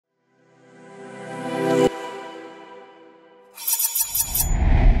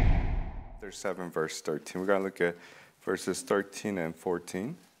chapter 7, verse 13. We're going to look at verses 13 and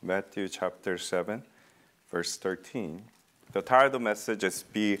 14. Matthew chapter 7, verse 13. The title of the message is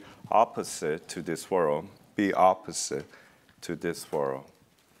Be Opposite to This World. Be opposite to this world.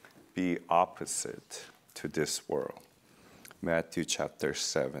 Be opposite to this world. Matthew chapter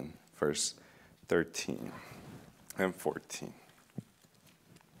 7, verse 13 and 14.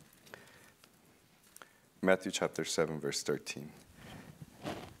 Matthew chapter 7, verse 13.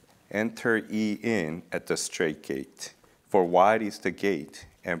 Enter ye in at the strait gate, for wide is the gate,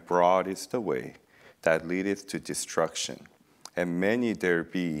 and broad is the way that leadeth to destruction, and many there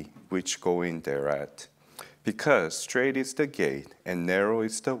be which go in thereat. Because strait is the gate, and narrow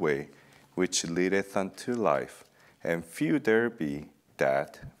is the way which leadeth unto life, and few there be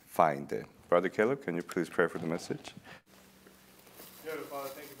that find it. Brother Caleb, can you please pray for the message? Dear Father,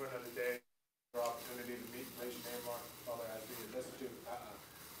 thank you for another day, for opportunity to meet and praise your name, Lord. Father, as we listen to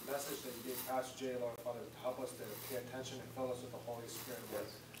the message that you gave Pastor Jay, Lord, Father, to help us to pay attention and fill us with the Holy Spirit, Lord.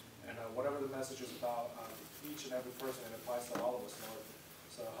 And whatever the message is about, each and every person, it applies to all of us, Lord.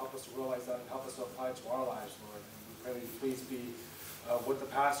 So help us to realize that and help us to apply it to our lives, Lord. And we pray that you please be with the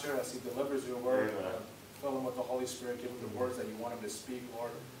pastor as he delivers your word. Fill him with the Holy Spirit, give him the words that you want him to speak,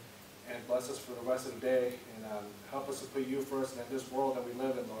 Lord. And bless us for the rest of the day. And help us to put you first. And in this world that we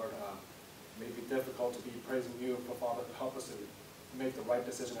live in, Lord, it may be difficult to be praising you, but Father, help us to make the right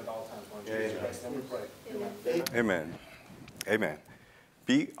decision at all times, Lord. Jesus Christ, let me pray. Amen. Amen. Amen.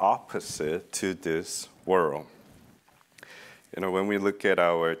 Be opposite to this world. When we look at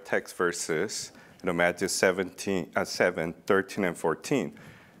our text verses, Matthew 7, 13 and 14,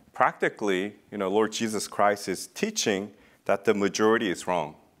 practically, Lord Jesus Christ is teaching that the majority is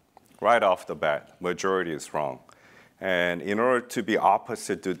wrong. Right off the bat, majority is wrong. And in order to be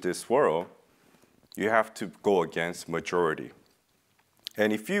opposite to this world, you have to go against majority.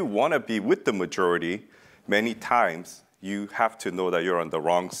 And if you want to be with the majority, many times you have to know that you're on the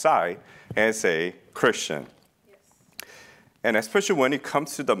wrong side as a Christian. Yes. And especially when it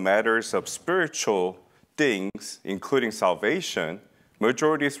comes to the matters of spiritual things, including salvation,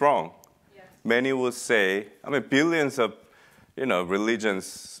 majority is wrong. Yes. Many will say, billions of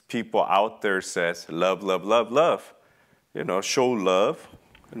religions, people out there says, love, love, love, love. Show love,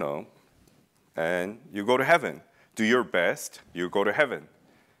 and you go to heaven. Do your best, you go to heaven.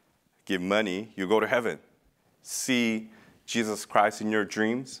 Give money, you go to heaven. See Jesus Christ in your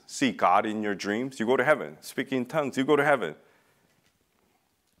dreams, see God in your dreams, you go to heaven. Speak in tongues, you go to heaven.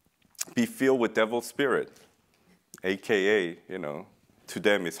 Be filled with devil's spirit, a.k.a., to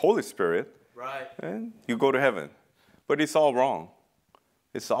them is Holy Spirit. Right. And you go to heaven. But it's all wrong.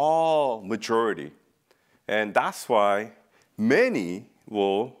 It's all majority. And that's why many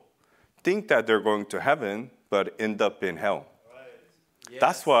will think that they're going to heaven, but end up in hell. Right. Yes.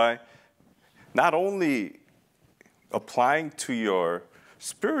 That's why not only applying to your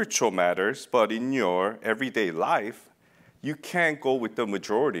spiritual matters, but in your everyday life, you can't go with the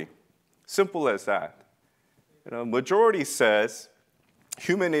majority. Simple as that. Majority says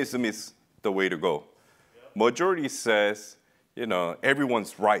humanism is the way to go. Majority says,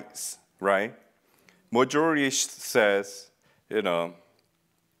 everyone's rights, right? Majority says,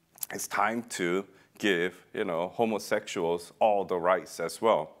 it's time to give, homosexuals all the rights as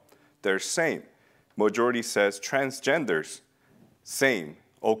well. They're same. Majority says transgenders, same,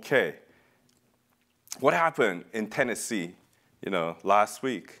 okay. What happened in Tennessee, last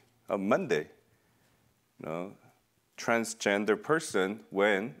week, on Monday? Transgender person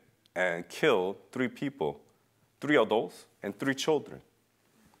went and killed 3 people, 3 adults and 3 children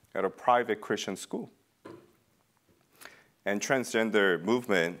at a private Christian school. And transgender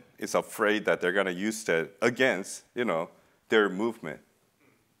movement is afraid that they're going to use that against, their movement.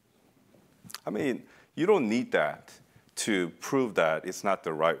 You don't need that to prove that it's not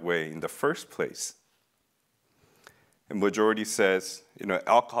the right way in the first place. And majority says,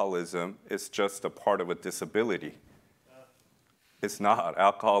 alcoholism is just a part of a disability. It's not.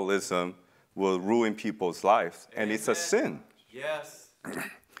 Alcoholism will ruin people's lives, and it's a sin. Yes.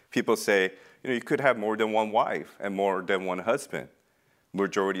 People say, you could have more than one wife and more than one husband.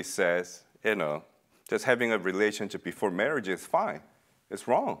 Majority says, just having a relationship before marriage is fine. It's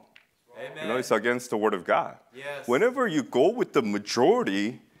wrong. Amen. It's against the Word of God. Yes. Whenever you go with the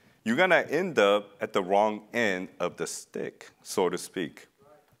majority, you're going to end up at the wrong end of the stick, so to speak.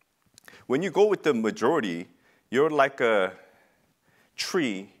 Right. When you go with the majority, you're like a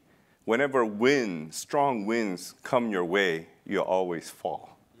tree. Whenever strong winds come your way, you always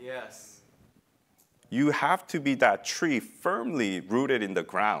fall. Yes. You have to be that tree firmly rooted in the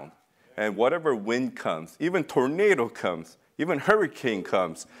ground. And whatever wind comes, even tornado comes, Even hurricane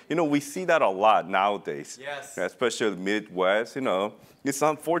comes. We see that a lot nowadays. Yes. Especially Midwest, It's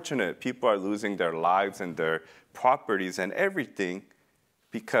unfortunate. People are losing their lives and their properties and everything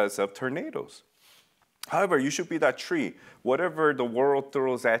because of tornadoes. However, you should be that tree. Whatever the world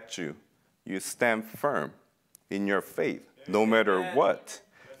throws at you, you stand firm in your faith, no matter what.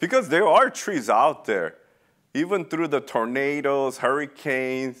 Because there are trees out there. Even through the tornadoes,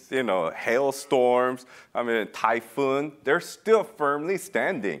 hurricanes, hailstorms, typhoon, they're still firmly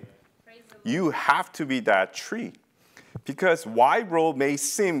standing. You have to be that tree. Because wide road may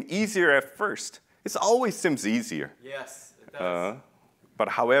seem easier at first. It always seems easier. Yes, it does. But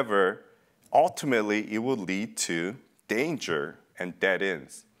however, ultimately, it will lead to danger and dead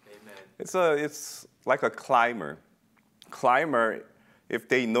ends. Amen. It's like a climber. Climber, if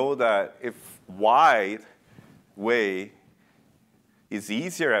they know that if wide way is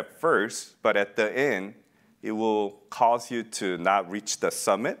easier at first, but at the end, it will cause you to not reach the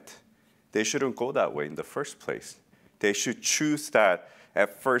summit, they shouldn't go that way in the first place. They should choose that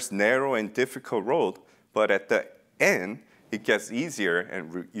at first narrow and difficult road, but at the end, it gets easier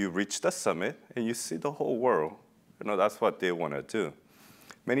and you reach the summit and you see the whole world. That's what they want to do.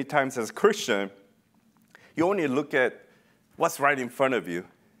 Many times as a Christian, you only look at what's right in front of you,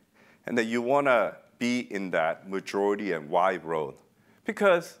 and then you want to be in that majority and wide road.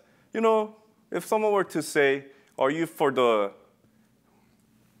 Because, if someone were to say, are you for the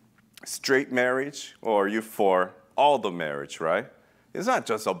straight marriage or are you for all the marriage, right? It's not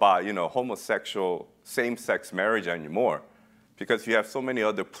just about, homosexual, same-sex marriage anymore. Because you have so many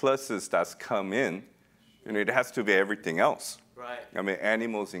other pluses that's come in, it has to be everything else. Right.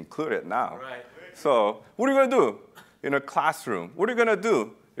 Animals included now. Right. So what are you going to do in a classroom? What are you going to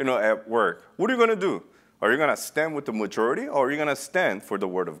do, at work? What are you going to do? Are you going to stand with the majority or are you going to stand for the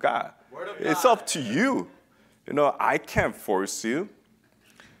Word of God? Word of It's God. up to you. I can't force you.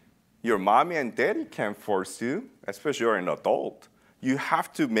 Your mommy and daddy can't force you, especially you're an adult. You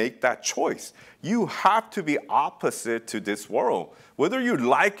have to make that choice. You have to be opposite to this world. Whether you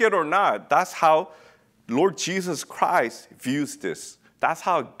like it or not, that's how Lord Jesus Christ views this. That's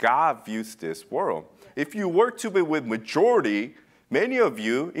how God views this world. If you were to be with majority, many of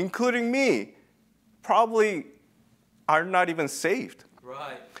you, including me, probably are not even saved.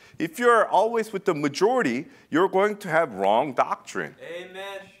 Right. If you're always with the majority, you're going to have wrong doctrine.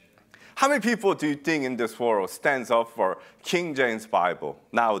 Amen. How many people do you think in this world stands up for King James Bible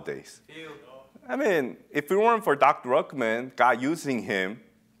nowadays? Few. If it weren't for Dr. Ruckman, God using him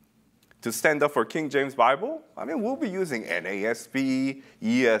to stand up for King James Bible, we'll be using NASB,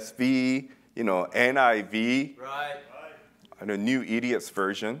 ESV, NIV, Right. and a new idiot's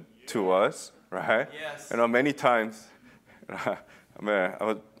version to us, right? Yes. Many times, I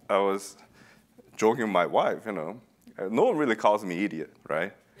was joking with my wife, no one really calls me idiot,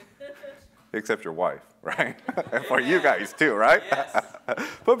 right? Except your wife, right? And for you guys too, right? Yes.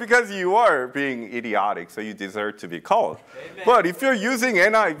 But because you are being idiotic, so you deserve to be called. Amen. But if you're using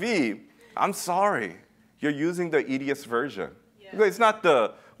NIV, I'm sorry. You're using the idiot's version. Yeah. Because it's not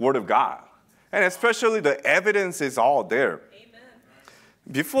the Word of God. And especially the evidence is all there. Amen.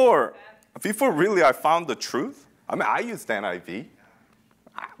 Before really I found the truth, I used NIV.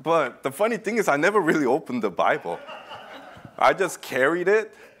 But the funny thing is I never really opened the Bible. I just carried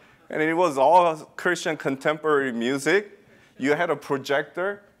it. And it was all Christian contemporary music. You had a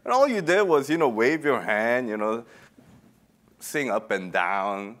projector. And all you did was, wave your hand, sing up and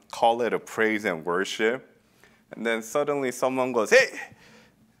down, call it a praise and worship. And then suddenly someone goes, hey,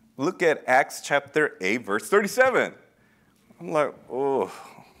 look at Acts chapter 8, verse 37. I'm like, oh,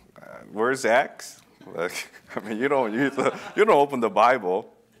 where's Acts? You don't open the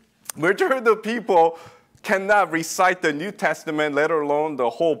Bible. Majority of the people cannot recite the New Testament, let alone the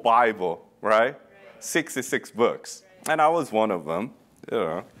whole Bible, right? 66 books. And I was one of them,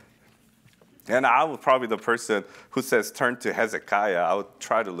 And I was probably the person who says, turn to Hezekiah. I would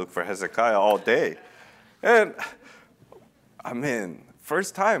try to look for Hezekiah all day. And,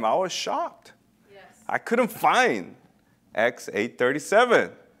 first time I was shocked. Yes. I couldn't find Acts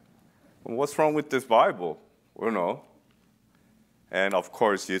 8:37. What's wrong with this Bible? And of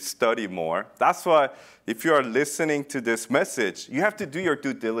course, you study more. That's why if you are listening to this message, you have to do your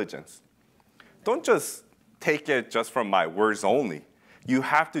due diligence. Don't just take it just from my words only. You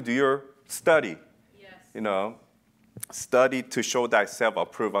have to do your study. Yes. Study to show thyself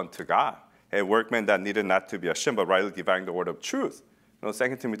approved unto God, a workman that needed not to be ashamed, but rightly dividing the word of truth.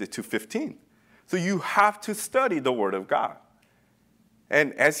 2 Timothy 2:15. So you have to study the word of God.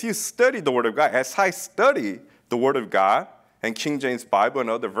 And as you study the word of God, as I study the word of God and King James Bible and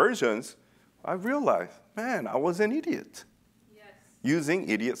other versions, I realized, man, I was an idiot. using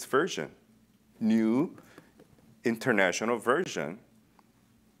Idiot's version, New International Version.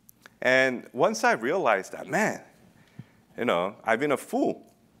 And once I realized that, man, I've been a fool.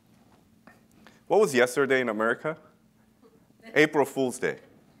 What was yesterday in America? April Fool's Day,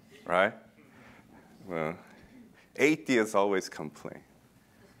 right? Well, atheists always complain.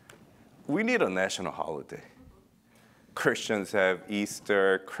 We need a national holiday. Christians have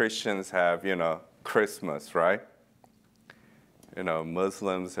Easter, Christians have, Christmas, right?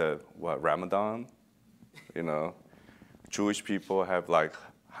 Muslims have, Ramadan? Jewish people have, like,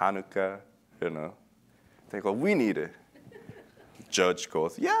 Hanukkah, They go, we need it. Judge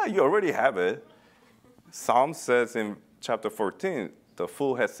goes, yeah, you already have it. Psalm says in chapter 14, the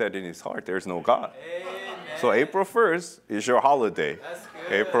fool has said in his heart, there's no God. Amen. So April 1st is your holiday. That's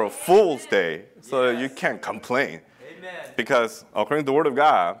good. April Fool's Day. So you can't complain. Amen. Because according to the Word of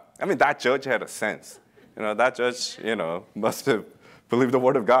God, that judge had a sense. That judge, must have believed the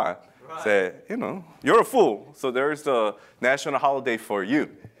Word of God. Right. Said, you're a fool. So there's the national holiday for you.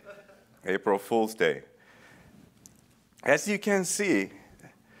 April Fool's Day. As you can see,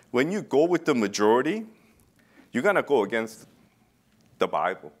 when you go with the majority, you're going to go against the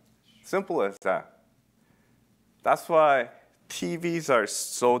Bible. Simple as that. That's why TVs are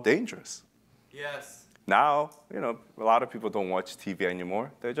so dangerous. Yes. Now, a lot of people don't watch TV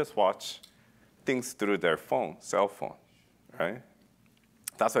anymore. They just watch things through their phone, cell phone, right?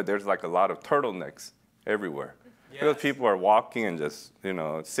 That's why there's like a lot of turtlenecks everywhere. Yes. Because people are walking and just,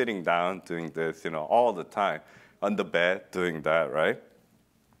 sitting down doing this, all the time. On the bed doing that, right?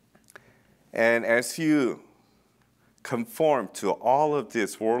 And as you conform to all of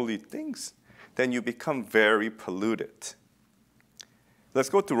these worldly things, then you become very polluted. Let's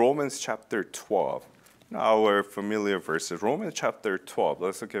go to Romans chapter 12. Now our familiar verses, Romans chapter 12.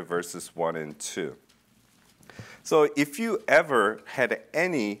 Let's look at verses 1 and 2. So if you ever had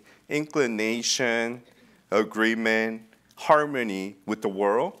any inclination, agreement, harmony with the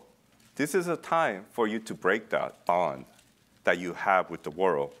world, this is a time for you to break that bond that you have with the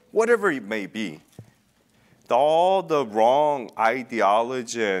world, whatever it may be. All the wrong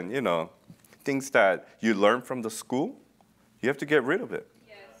ideology and, things that you learn from the school, you have to get rid of it.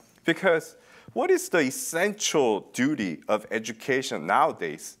 Yes. Because what is the essential duty of education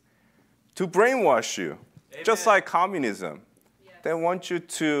nowadays? To brainwash you. Amen. Just like communism. Yes. They want you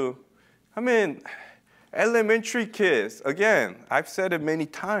to, elementary kids, again, I've said it many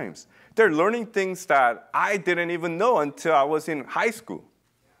times, they're learning things that I didn't even know until I was in high school.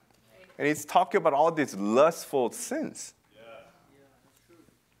 And it's talking about all these lustful sins.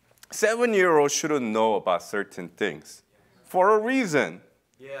 7-year-olds shouldn't know about certain things for a reason.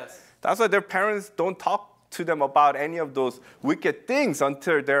 Yes. That's why their parents don't talk to them about any of those wicked things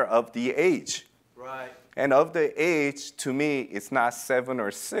until they're of the age. Right. And of the age, to me, it's not 7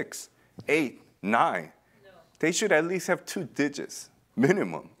 or 6, 8, 9. No. They should at least have 2 digits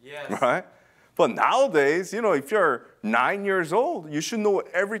minimum. Yes. Right? But nowadays, if you're 9 years old, you should know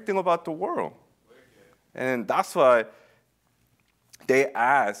everything about the world. And that's why they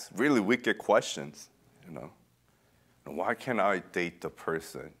ask really wicked questions. Why can't I date the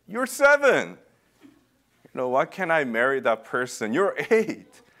person? You're 7. Why can't I marry that person? You're 8.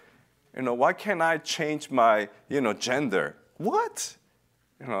 Why can't I change my, gender? What?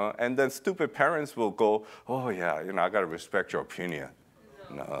 And then stupid parents will go, oh yeah, I gotta respect your opinion.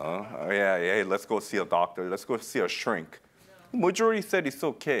 No. Oh, yeah, let's go see a doctor. Let's go see a shrink. No. Majority said it's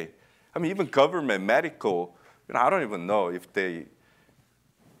okay. Even government, medical, I don't even know if they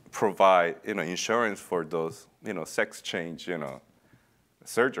provide, insurance for those, sex change,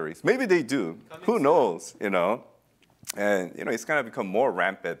 surgeries. Maybe they do. Who knows, And, it's going to become more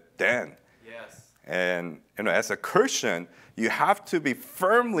rampant then. Yes. And, as a Christian, you have to be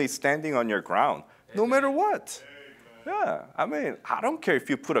firmly standing on your ground, no matter what. Yeah, I don't care if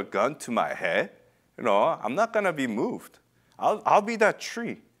you put a gun to my head. I'm not going to be moved. I'll be that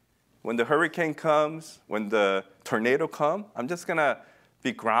tree. When the hurricane comes, when the tornado comes, I'm just going to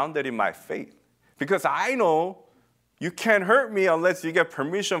be grounded in my faith. Because I know you can't hurt me unless you get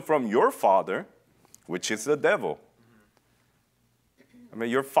permission from your father, which is the devil.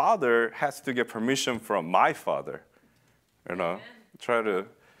 Your father has to get permission from my father. So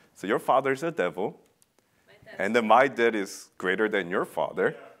your father is the devil. And then my dad is greater than your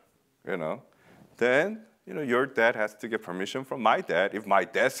father, Then, your dad has to get permission from my dad. If my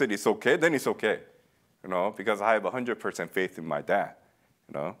dad said it's okay, then it's okay, because I have 100% faith in my dad,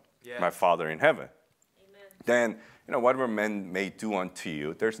 my Father in heaven. Amen. Then, whatever men may do unto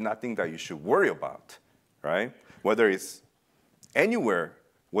you, there's nothing that you should worry about, right? Whether it's anywhere,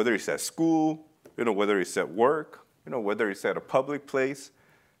 whether it's at school, whether it's at work, whether it's at a public place,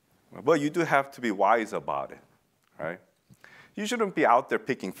 but you do have to be wise about it, right? You shouldn't be out there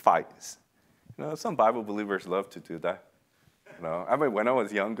picking fights. Some Bible believers love to do that. I mean, when I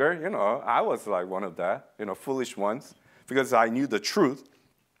was younger, I was like one of that, foolish ones, because I knew the truth,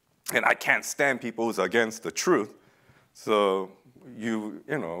 and I can't stand people who's against the truth. So you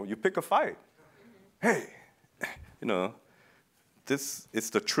pick a fight. Hey, this is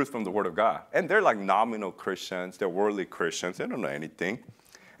the truth from the Word of God. And they're like nominal Christians. They're worldly Christians. They don't know anything.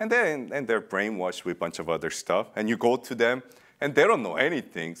 And they're brainwashed with a bunch of other stuff. And you go to them, and they don't know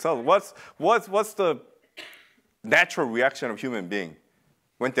anything. So what's the natural reaction of human being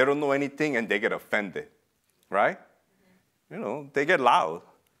when they don't know anything and they get offended, right? They get loud,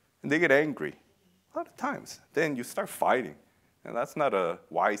 and they get angry a lot of times. Then you start fighting. And that's not a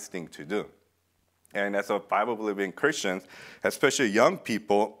wise thing to do. And as a Bible-believing Christians, especially young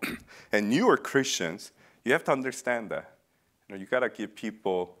people and newer Christians, you have to understand that. You got to give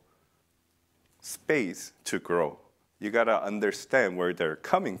people space to grow. You got to understand where they're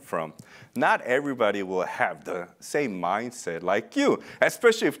coming from. Not everybody will have the same mindset like you,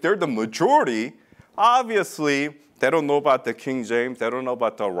 especially if they're the majority. Obviously, they don't know about the King James. They don't know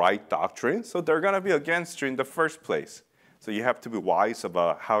about the right doctrine, so they're going to be against you in the first place. So you have to be wise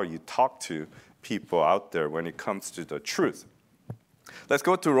about how you talk to people out there when it comes to the truth. Let's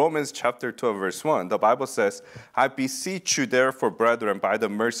go to Romans chapter 12, verse 1. The Bible says, I beseech you therefore, brethren, by the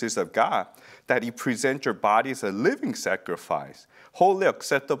mercies of God, that ye present your bodies a living sacrifice, wholly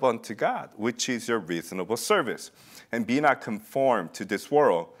acceptable unto God, which is your reasonable service. And be not conformed to this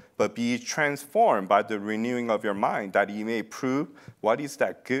world, but be ye transformed by the renewing of your mind, that ye may prove what is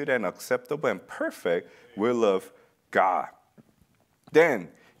that good and acceptable and perfect will of God. Then,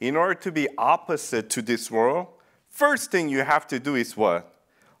 in order to be opposite to this world, first thing you have to do is what?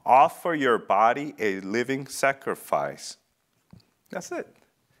 Offer your body a living sacrifice. That's it.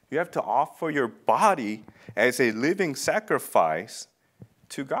 You have to offer your body as a living sacrifice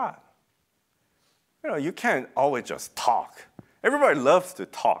to God. You can't always just talk. Everybody loves to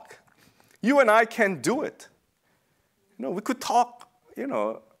talk. You and I can't do it. We could talk,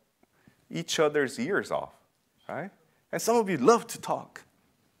 each other's ears off, right? And some of you love to talk.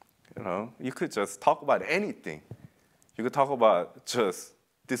 You could just talk about anything. You could talk about just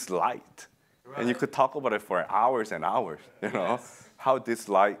this light. Right. And you could talk about it for hours and hours, yes. How this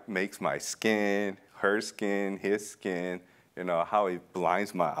light makes my skin, her skin, his skin, how it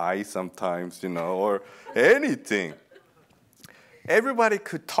blinds my eyes sometimes, or anything. Everybody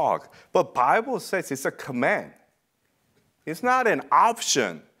could talk, but Bible says it's a command. It's not an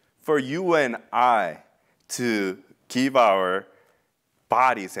option for you and I to give our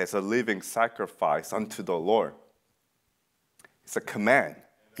bodies as a living sacrifice unto the Lord. It's a command.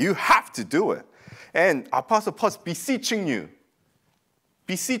 You have to do it. And Apostle Paul's beseeching you.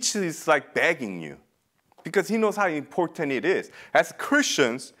 Beseech is like begging you because he knows how important it is. As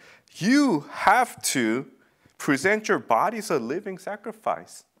Christians, you have to present your bodies a living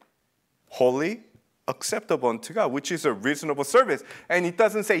sacrifice, holy, acceptable unto God, which is a reasonable service. And it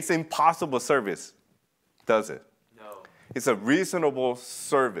doesn't say it's impossible service, does it? It's a reasonable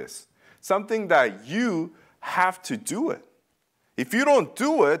service, something that you have to do it. If you don't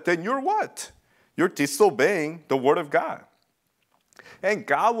do it, then you're what? You're disobeying the Word of God. And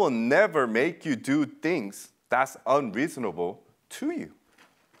God will never make you do things that's unreasonable to you.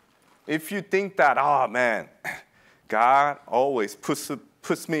 If you think that, oh man, God always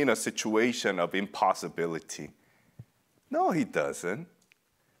puts me in a situation of impossibility. No, He doesn't.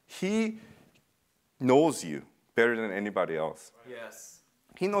 He knows you better than anybody else. Yes.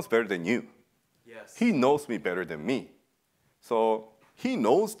 He knows better than you. Yes. He knows me better than me. So He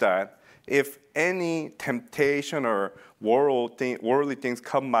knows that if any temptation or worldly things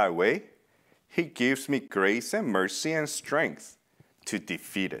come my way, He gives me grace and mercy and strength to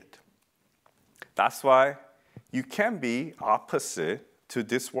defeat it. That's why you can be opposite to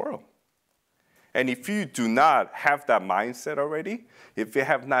this world. And if you do not have that mindset already, if you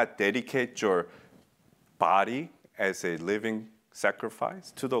have not dedicated your body as a living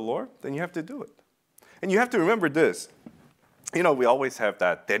sacrifice to the Lord, then you have to do it. And you have to remember this. We always have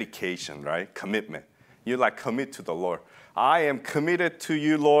that dedication, right? Commitment. You commit to the Lord. I am committed to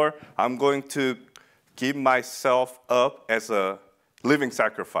you, Lord. I'm going to give myself up as a living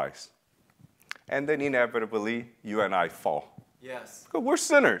sacrifice. And then inevitably, you and I fall. Yes. Because we're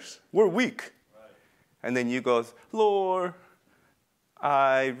sinners. We're weak. Right. And then you go, Lord,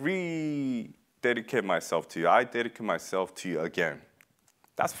 I rededicate myself to you. I dedicate myself to you again.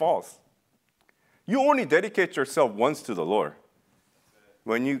 That's false. You only dedicate yourself once to the Lord.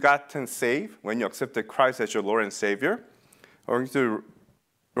 when you gotten saved, when you accepted Christ as your Lord and Savior, according to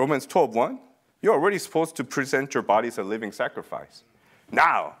Romans 12:1, you're already supposed to present your body as a living sacrifice.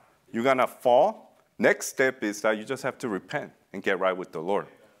 Now, you're going to fall. Next step is that you just have to repent and get right with the Lord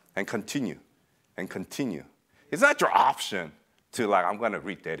and continue and continue. It's not your option to like, I'm going to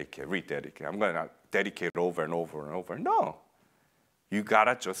rededicate. I'm going to dedicate over and over and over. No. You got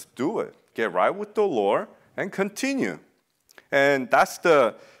to just do it. Get right with the Lord and continue. And that's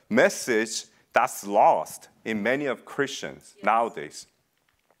the message that's lost in many of Christians nowadays.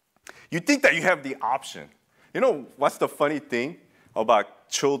 You think that you have the option. You know, what's the funny thing about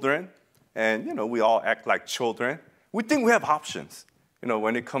children? And, you know, we all act like children. We think we have options, you know,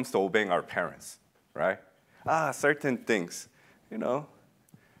 when it comes to obeying our parents, right? Certain things, you know,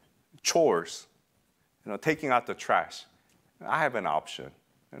 chores, you know, taking out the trash. I have an option.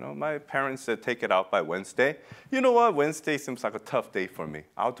 You know, my parents said take it out by Wednesday. You know what? Wednesday seems like a tough day for me.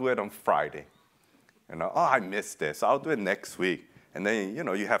 I'll do it on Friday. You know, I missed this. I'll do it next week. And then, you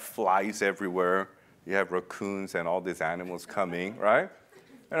know, you have flies everywhere. You have raccoons and all these animals coming, right?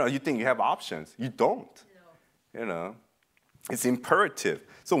 You know, you think you have options. You don't. No. You know, it's imperative.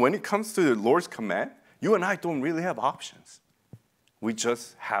 So when it comes to the Lord's command, you and I don't really have options. We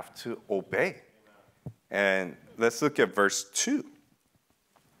just have to obey. And let's look at verse 2.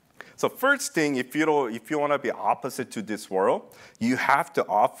 So first thing, if you want to be opposite to this world, you have to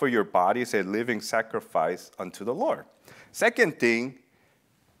offer your body as a living sacrifice unto the Lord. Second thing,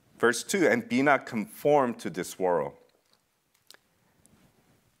 verse 2, and be not conformed to this world.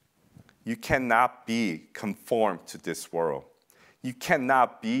 You cannot be conformed to this world. You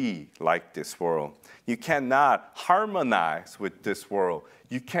cannot be like this world. You cannot harmonize with this world.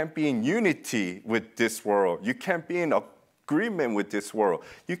 You can't be in unity with this world. You can't be in agreement with this world.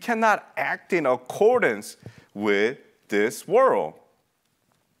 You cannot act in accordance with this world.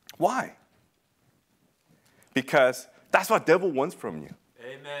 Why? Because that's what devil wants from you.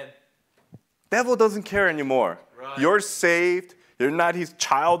 Amen. Devil doesn't care anymore. Right. You're saved. You're not his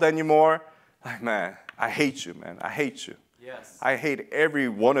child anymore. Like, man, I hate you, man. I hate you. Yes. I hate every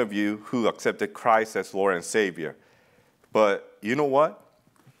one of you who accepted Christ as Lord and Savior. But you know what?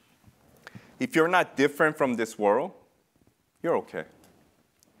 If you're not different from this world, you're okay.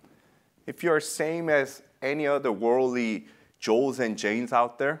 If you're same as any other worldly Joes and Janes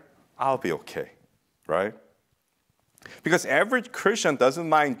out there, I'll be okay, right? Because average Christian doesn't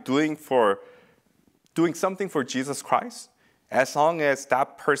mind doing something for Jesus Christ as long as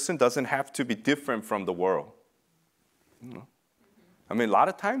that person doesn't have to be different from the world. You know? I mean, a lot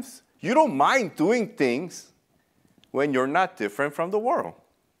of times, you don't mind doing things when you're not different from the world.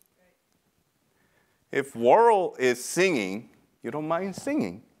 If world is singing, you don't mind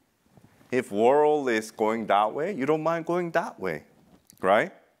singing. If world is going that way, you don't mind going that way,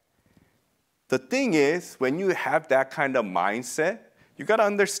 right? The thing is, when you have that kind of mindset, you got to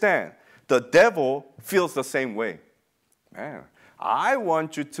understand, the devil feels the same way. Man, I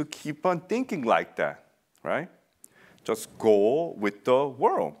want you to keep on thinking like that, right? Just go with the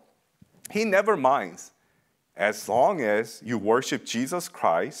world. He never minds as long as you worship Jesus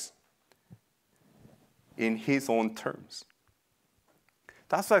Christ in his own terms.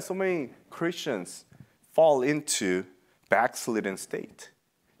 That's why so many Christians fall into backslidden state.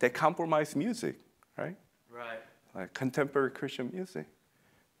 They compromise music, right? Right. Like contemporary Christian music.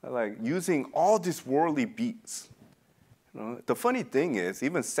 Like using all these worldly beats. You know, the funny thing is,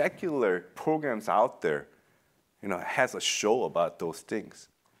 even secular programs out there, you know, has a show about those things.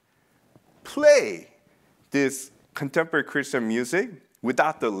 Play this contemporary Christian music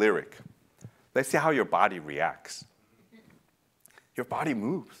without the lyric. Let's see how your body reacts. Your body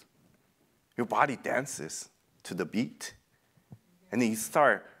moves. Your body dances to the beat. And then you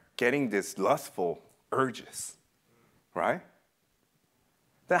start getting these lustful urges, right?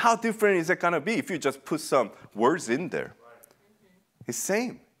 Then how different is it going to be if you just put some words in there? It's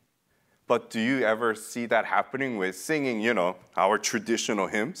same. But do you ever see that happening with singing, you know, our traditional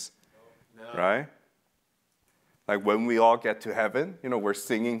hymns? No. Right? Like when we all get to heaven, you know, we're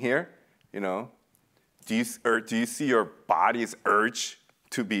singing here, you know. Do you see your body's urge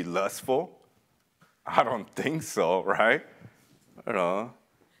to be lustful? I don't think so, right? I don't know.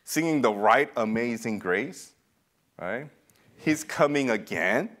 Singing the right amazing grace, right? He's coming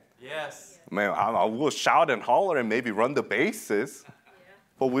again. Yes. Man, I will shout and holler and maybe run the bases. Yeah.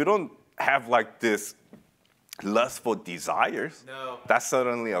 But we don't have like this lustful desires that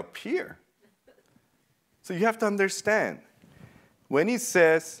suddenly appear. So you have to understand, when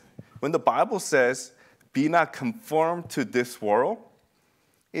the Bible says, be not conformed to this world,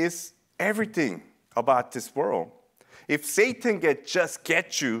 it's everything about this world. If Satan just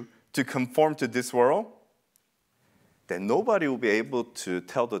get you to conform to this world, then nobody will be able to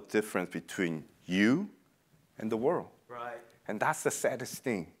tell the difference between you and the world. Right. And that's the saddest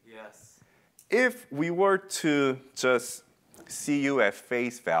thing. Yes. If we were to just see you at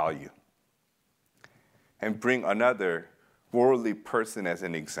face value and bring another worldly person as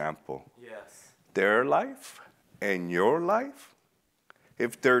an example, Yes. their life and your life,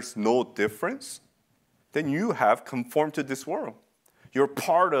 if there's no difference, then you have conformed to this world. You're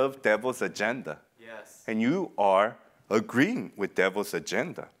part of devil's agenda. Yes. And you are agreeing with devil's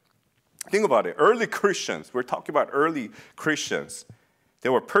agenda. Think about it. Early Christians, we're talking about early Christians. They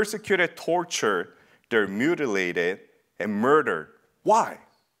were persecuted, tortured, they're mutilated, and murdered. Why?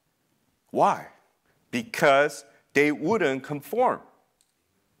 Why? Because they wouldn't conform.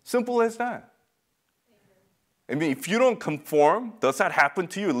 Simple as that. I mean, if you don't conform, does that happen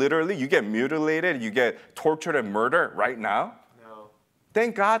to you literally? You get mutilated, you get tortured and murdered right now? No.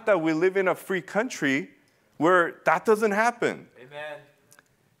 Thank God that we live in a free country where that doesn't happen. Amen.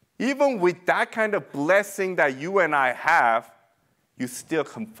 Even with that kind of blessing that you and I have, you still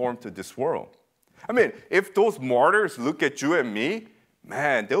conform to this world. I mean, if those martyrs look at you and me,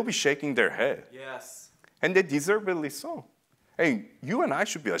 man, they'll be shaking their head. Yes. And they deservedly so. Hey, you and I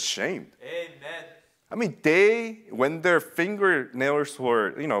should be ashamed. Amen. I mean, when their fingernails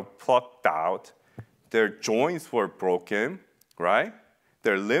were, plucked out, their joints were broken, right?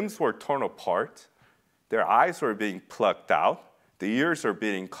 Their limbs were torn apart. Their eyes were being plucked out. The ears are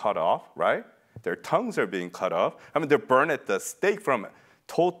being cut off, right? Their tongues are being cut off. I mean, they're burned at the stake from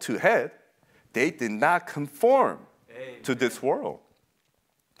toe to head. They did not conform to this world.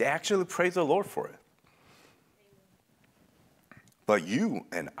 They actually praise the Lord for it. But you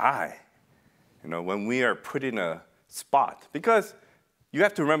and I, when we are put in a spot, because you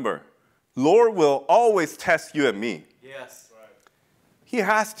have to remember, Lord will always test you and me. Yes. He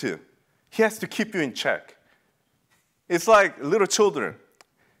has to. He has to keep you in check. It's like little children.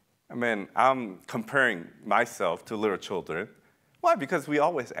 I mean, I'm comparing myself to little children. Why? Because we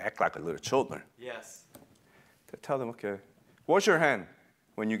always act like a little children. Yes. To tell them, okay, wash your hand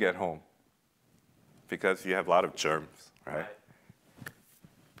when you get home. Because you have a lot of germs, right?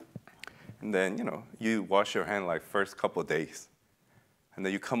 And then, you wash your hand like first couple of days. And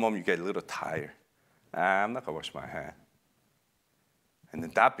then you come home, you get a little tired. I'm not going to wash my hand. And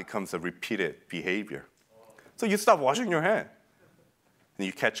then that becomes a repeated behavior. So you stop washing your hand. And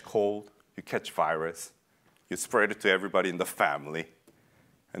you catch cold, you catch virus, you spread it to everybody in the family.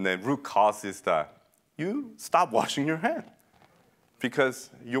 And then root cause is that you stop washing your hand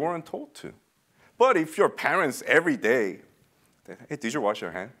because you weren't told to. But if your parents every day, hey, did you wash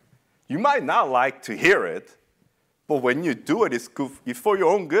your hand? You might not like to hear it, but when you do it, it's for your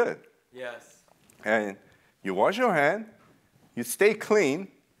own good. Yes. And you wash your hand, you stay clean,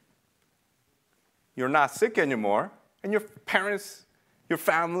 you're not sick anymore, and your parents, your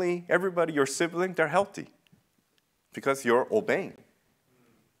family, everybody, your sibling, they're healthy because you're obeying.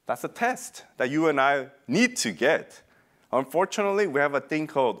 That's a test that you and I need to get. Unfortunately, we have a thing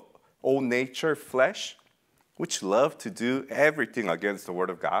called old nature, flesh, which love to do everything against the Word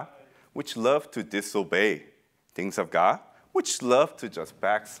of God, which love to disobey things of God, which love to just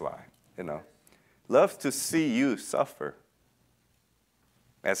backslide, love to see you suffer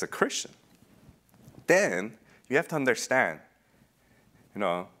as a Christian. Then you have to understand,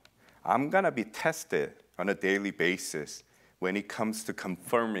 I'm going to be tested on a daily basis when it comes to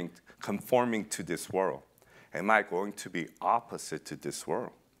conforming to this world. Am I going to be opposite to this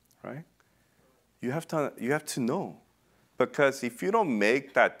world, right? You have to know. Because if you don't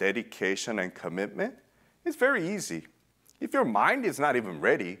make that dedication and commitment, it's very easy. If your mind is not even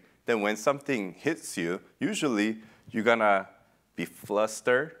ready, then when something hits you, usually you're going to be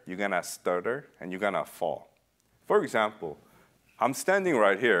flustered, you're going to stutter, and you're going to fall. For example, I'm standing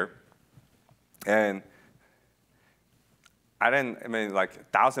right here, and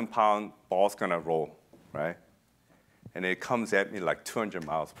like 1,000-pound ball's going to roll, right? And it comes at me like 200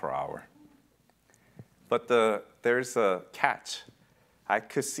 miles per hour. But there's a catch. I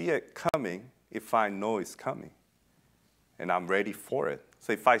could see it coming if I know it's coming. And I'm ready for it.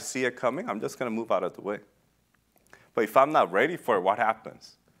 So if I see it coming, I'm just going to move out of the way. But if I'm not ready for it, what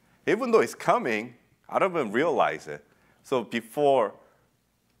happens? Even though it's coming, I don't even realize it. So before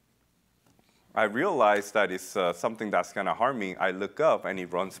I realize that it's something that's going to harm me, I look up and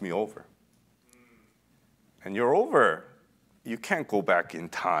it runs me over. And you're over. You can't go back in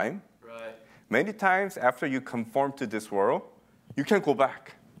time. Right. Many times after you conform to this world, you can't go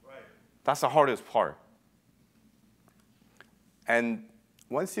back. Right. That's the hardest part. And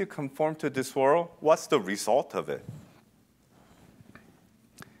once you conform to this world, what's the result of it?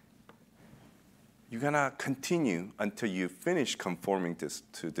 you're going to continue until you finish conforming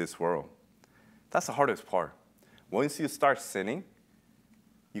to this world. That's the hardest part. Once you start sinning,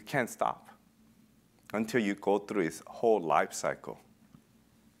 you can't stop until you go through its whole life cycle.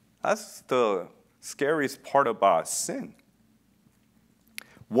 That's the scariest part about sin.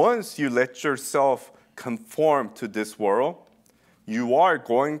 Once you let yourself conform to this world, you are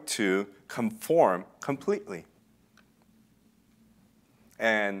going to conform completely.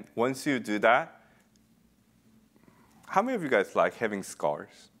 And once you do that, how many of you guys like having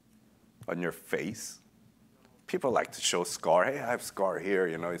scars on your face? People like to show scar. Hey, I have scar here.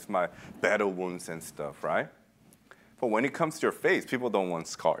 It's my battle wounds and stuff, right? But when it comes to your face, people don't want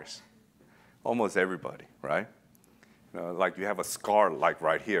scars. Almost everybody, right? Like you have a scar like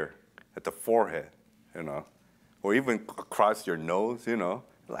right here at the forehead, or even across your nose,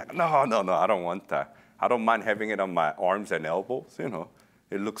 Like, no, I don't want that. I don't mind having it on my arms and elbows,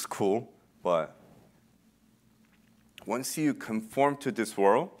 It looks cool, but once you conform to this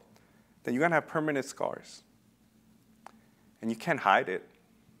world, then you're going to have permanent scars. And you can't hide it,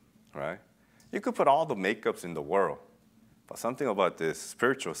 right? You could put all the makeups in the world, but something about this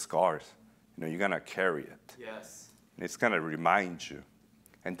spiritual scars, you're going to carry it. Yes. And it's going to remind you.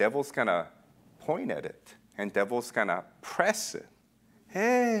 And devil's going to point at it. And devil's going to press it.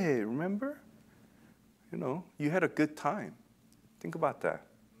 Hey, remember? You had a good time. Think about that.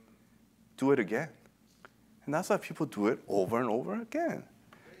 Do it again. And that's why people do it over and over again.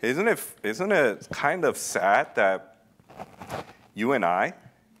 Isn't it kind of sad that you and I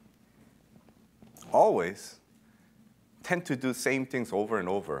always tend to do same things over and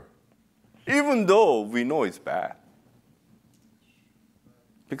over, even though we know it's bad?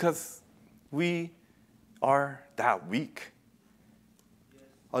 Because we are that weak.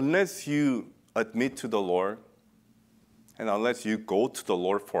 Unless you admit to the Lord, and unless you go to the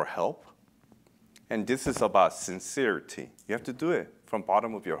Lord for help, and this is about sincerity. You have to do it from the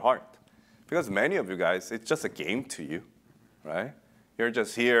bottom of your heart. Because many of you guys, it's just a game to you, right? You're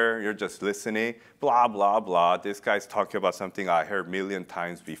just here, you're just listening, blah, blah, blah. This guy's talking about something I heard a million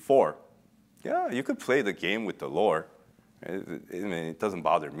times before. Yeah, you could play the game with the Lord. It doesn't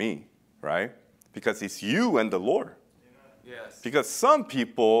bother me, right? Because it's you and the Lord. Yes. Because some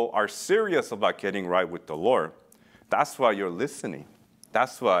people are serious about getting right with the Lord. That's why you're listening.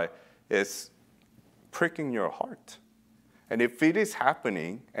 That's why it's pricking your heart. And if it is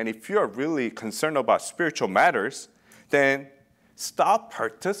happening, and if you're really concerned about spiritual matters, then stop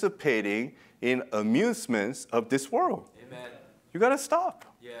participating in amusements of this world. Amen. You got to stop.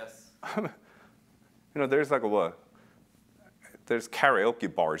 Yes. There's there's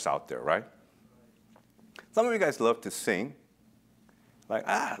karaoke bars out there, right? Some of you guys love to sing. Like,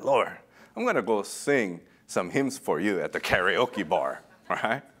 Lord, I'm going to go sing some hymns for you at the karaoke bar,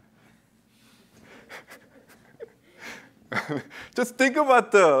 right? Just think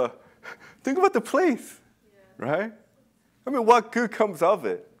about the place, right? I mean, what good comes of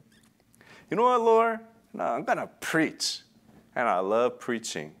it? You know what, Lord? No, I'm going to preach, and I love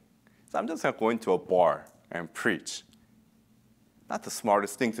preaching. So I'm just going to go into a bar and preach. Not the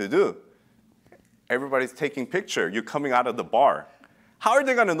smartest thing to do. Everybody's taking picture. You're coming out of the bar. How are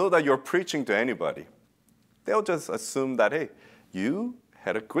they going to know that you're preaching to anybody? They'll just assume that, hey, you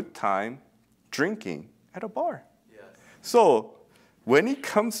had a good time drinking at a bar. Yes. So when it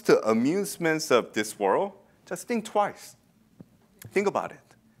comes to amusements of this world, just think twice. Think about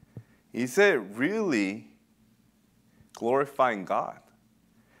it. Is it really glorifying God?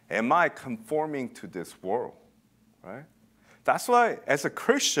 Am I conforming to this world? Right? That's why, as a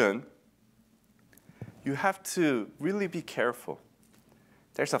Christian, you have to really be careful.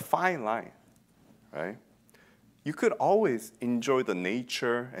 There's a fine line, right? You could always enjoy the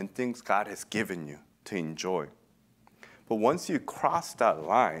nature and things God has given you to enjoy. But once you cross that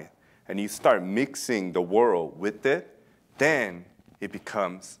line and you start mixing the world with it, then it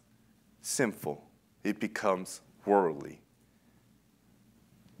becomes sinful. It becomes worldly.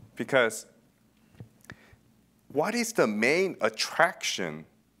 Because what is the main attraction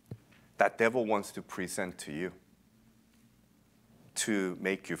that devil wants to present to you to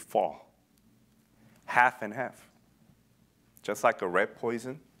make you fall? Half and half. Just like a rat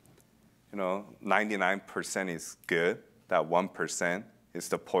poison, 99% is good. That 1% is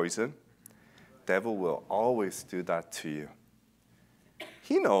the poison. Devil will always do that to you.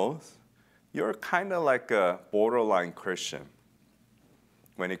 He knows you're kind of like a borderline Christian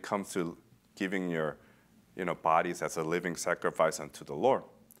when it comes to giving your bodies as a living sacrifice unto the Lord.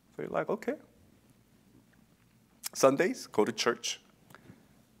 So you're like, okay. Sundays, go to church.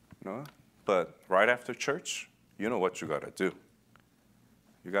 But right after church, you know what you got to do.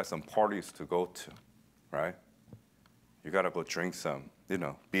 you got some parties to go to, right? You got to go drink some,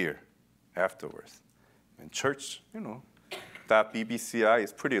 beer afterwards. And church, that BBCI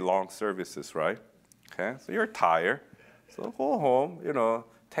is pretty long services, right? Okay, so you're tired. So go home,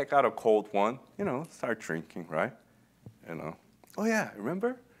 take out a cold one, start drinking, right? Oh yeah,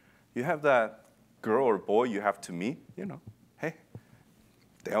 remember? You have that girl or boy you have to meet, hey,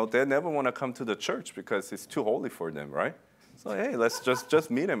 they never want to come to the church because it's too holy for them, right? So hey, let's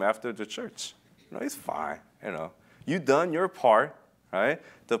just meet him after the church. It's fine, You done your part, right?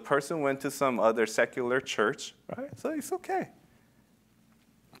 The person went to some other secular church, right? So it's okay.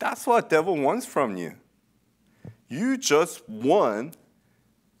 That's what the devil wants from you. You just want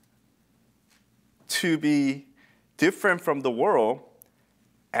to be different from the world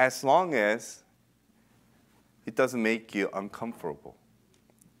as long as it doesn't make you uncomfortable.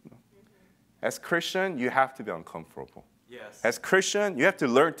 As Christian, you have to be uncomfortable. Yes. As Christian, you have to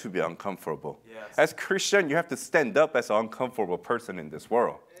learn to be uncomfortable. Yes. As Christian, you have to stand up as an uncomfortable person in this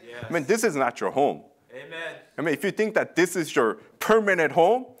world. Yes. This is not your home. Amen. If you think that this is your permanent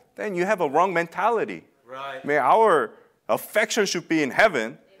home, then you have a wrong mentality. Right. Our affection should be in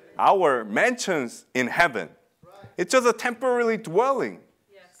heaven, our mansions in heaven. Right. It's just a temporary dwelling.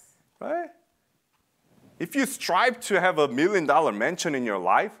 Yes. Right? If you strive to have $1 million mansion in your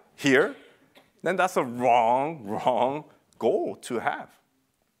life here, then that's a wrong goal to have.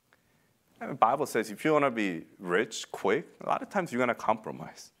 And the Bible says if you want to be rich quick, a lot of times you're going to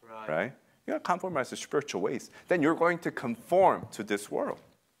compromise. Right? You're going to compromise the spiritual ways. Then you're going to conform to this world.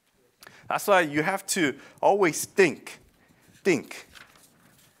 That's why you have to always think,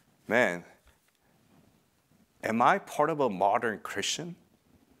 man, am I part of a modern Christian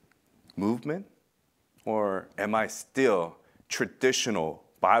movement? Or am I still traditional,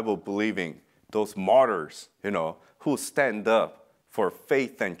 Bible-believing, those martyrs, who stand up for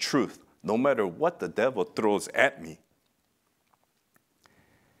faith and truth, no matter what the devil throws at me?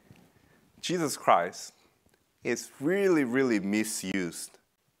 Jesus Christ is really, really misused,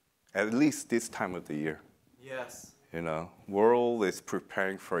 at least this time of the year. Yes. World is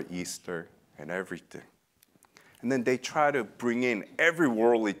preparing for Easter and everything. And then they try to bring in every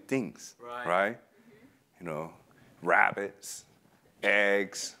worldly things, right? Rabbits,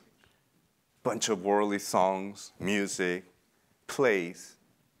 eggs, bunch of worldly songs, music, plays.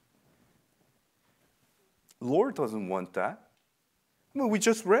 Lord doesn't want that. We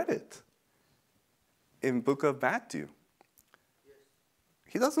just read it in book of Matthew.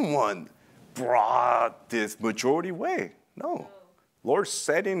 He doesn't want broad, this majority way. No. Lord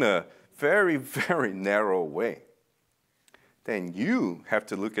said in a very, very narrow way. Then you have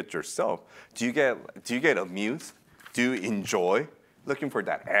to look at yourself. Do you get amused? Do you enjoy looking for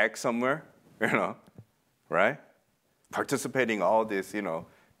that egg somewhere? Right? Participating in all this,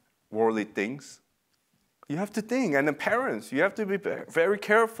 worldly things. You have to think. And the parents, you have to be very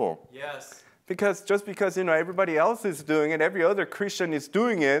careful. Yes. Because just because, everybody else is doing it, every other Christian is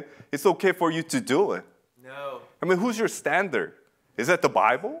doing it, it's okay for you to do it. No. Who's your standard? Is that the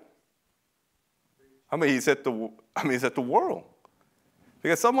Bible? Is that the world?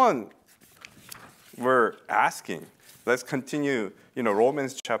 Because someone were asking, let's continue,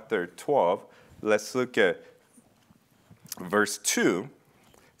 Romans chapter 12. Let's look at verse 2.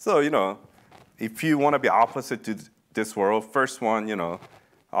 So, if you want to be opposite to this world, first one,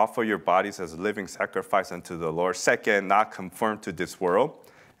 offer your bodies as a living sacrifice unto the Lord. Second, not conform to this world.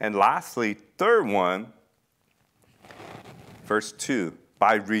 And lastly, third one, verse 2,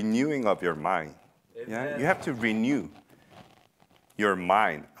 by renewing of your mind. Yeah? You have to renew your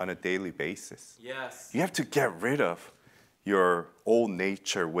mind on a daily basis. Yes. You have to get rid of your old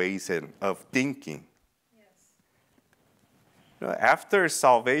nature ways of thinking. Yes. After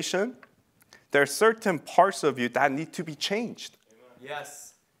salvation, there are certain parts of you that need to be changed.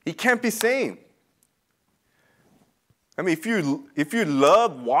 Yes. It can't be same. If you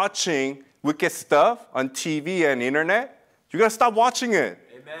love watching wicked stuff on TV and internet, you gotta stop watching it.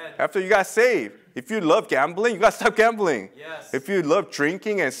 Amen. After you got saved. If you love gambling, you gotta stop gambling. Yes. If you love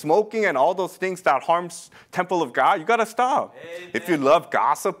drinking and smoking and all those things that harms temple of God, you gotta stop. Amen. If you love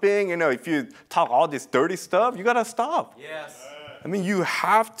gossiping, if you talk all this dirty stuff, you gotta stop. Yes. You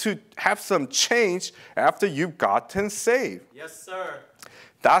have to have some change after you've gotten saved. Yes, sir.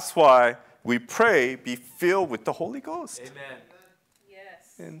 That's why we pray, be filled with the Holy Ghost. Amen.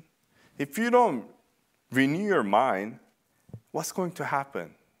 Yes. And if you don't renew your mind, what's going to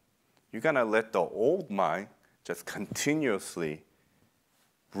happen? You're going to let the old mind just continuously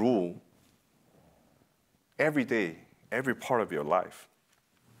rule every day, every part of your life.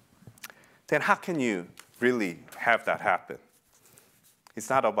 Then how can you really have that happen? It's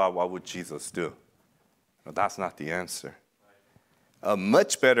not about what would Jesus do. No, that's not the answer. A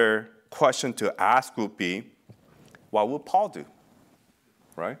much better question to ask would be, what would Paul do?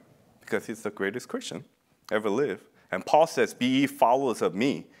 Right? Because he's the greatest Christian ever lived. And Paul says, be ye followers of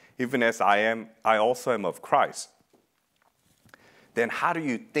me, even as I also am of Christ. Then how do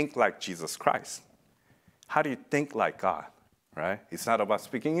you think like Jesus Christ? How do you think like God? Right? It's not about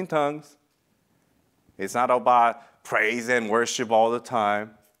speaking in tongues. It's not about praise and worship all the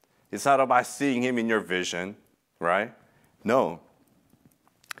time. It's not about seeing him in your vision, right? No.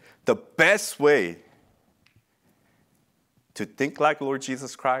 The best way to think like Lord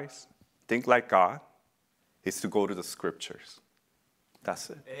Jesus Christ, think like God, is to go to the scriptures. That's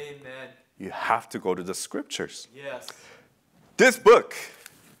it. Amen. You have to go to the scriptures. Yes. This book,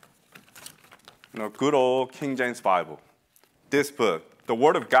 good old King James Bible, this book, the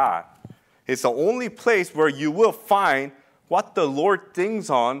Word of God, is the only place where you will find what the Lord thinks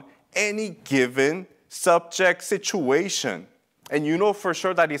on any given subject situation. And you know for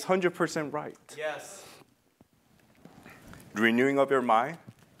sure that He's 100% right. Yes. Renewing of your mind,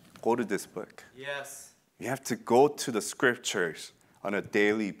 go to this book. Yes. You have to go to the scriptures on a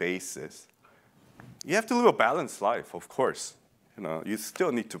daily basis. You have to live a balanced life, of course. You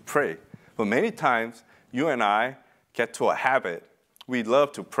still need to pray. But many times, you and I get to a habit. We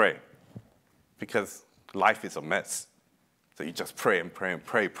love to pray because life is a mess. So you just pray and pray and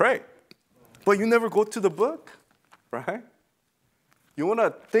pray. But you never go to the book, right? You want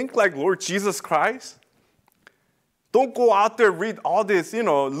to think like Lord Jesus Christ? Don't go out there, read all this,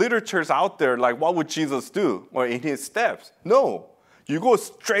 literatures out there, like what would Jesus do or in his steps. No, you go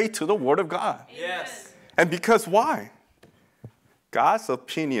straight to the Word of God. Yes. And because why? God's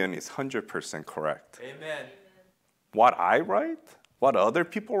opinion is 100% correct. Amen. What I write, what other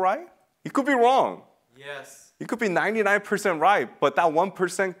people write, it could be wrong. Yes. It could be 99% right, but that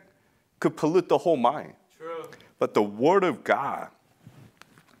 1% could pollute the whole mind. True. But the Word of God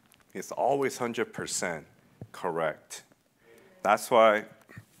is always 100% correct. That's why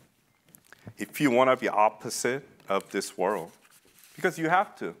if you want to be opposite of this world, because you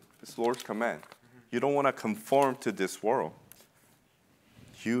have to, it's Lord's command. You don't want to conform to this world.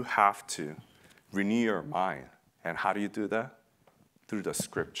 You have to renew your mind. And how do you do that? Through the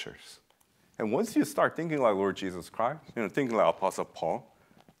scriptures. And once you start thinking like Lord Jesus Christ, thinking like Apostle Paul,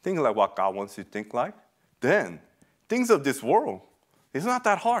 thinking like what God wants you to think like, then things of this world, it's not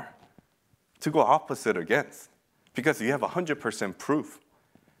that hard to go opposite against because you have 100% proof.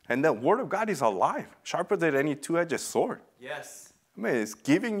 And the Word of God is alive, sharper than any two-edged sword. Yes. It's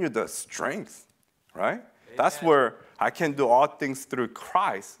giving you the strength, right? Amen. That's where I can do all things through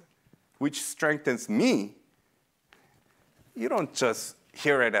Christ, which strengthens me. You don't just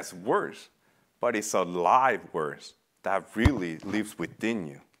hear it as words, but it's a live words that really lives within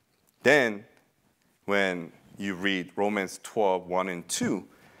you. Then, when you read Romans 12, 1 and 2,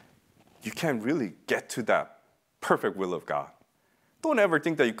 you can really get to that perfect will of God. Don't ever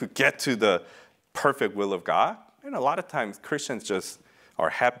think that you could get to the perfect will of God. And a lot of times Christians just are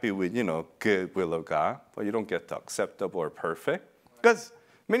happy with, good will of God, but you don't get the acceptable or perfect. Because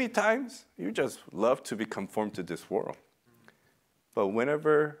many times you just love to be conformed to this world. But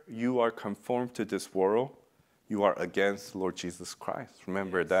whenever you are conformed to this world, you are against Lord Jesus Christ.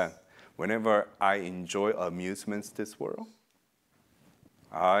 Remember that. Whenever I enjoy amusements this world,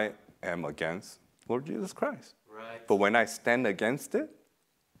 I am against Lord Jesus Christ. Right. But when I stand against it,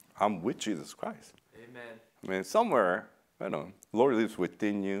 I'm with Jesus Christ. Amen. Somewhere, Lord lives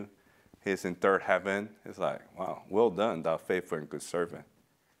within you. He's in third heaven. It's like, wow, well done, thou faithful and good servant.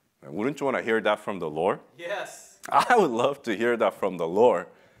 Wouldn't you want to hear that from the Lord? Yes. I would love to hear that from the Lord.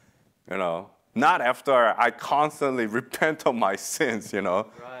 Not after I constantly repent of my sins, Right.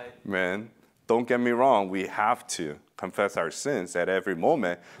 Man, don't get me wrong. We have to confess our sins at every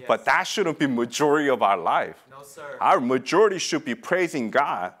moment. Yes. But that shouldn't be majority of our life. No, sir. Our majority should be praising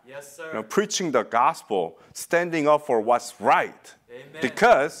God. Yes, sir. Preaching the gospel, standing up for what's right. Amen.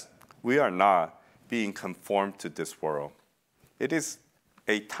 Because we are not being conformed to this world. It is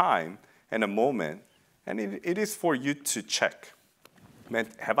a time and a moment, and it is for you to check. Man,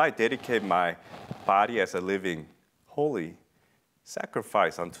 have I dedicated my body as a living, holy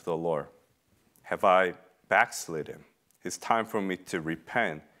sacrifice unto the Lord? Have I backslidden? It's time for me to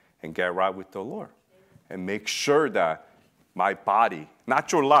repent and get right with the Lord and make sure that my body,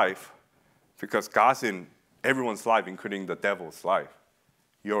 not your life, because God's in everyone's life, including the devil's life.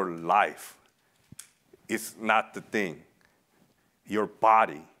 Your life is not the thing. Your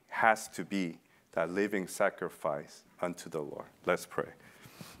body has to be that living sacrifice unto the Lord. Let's pray.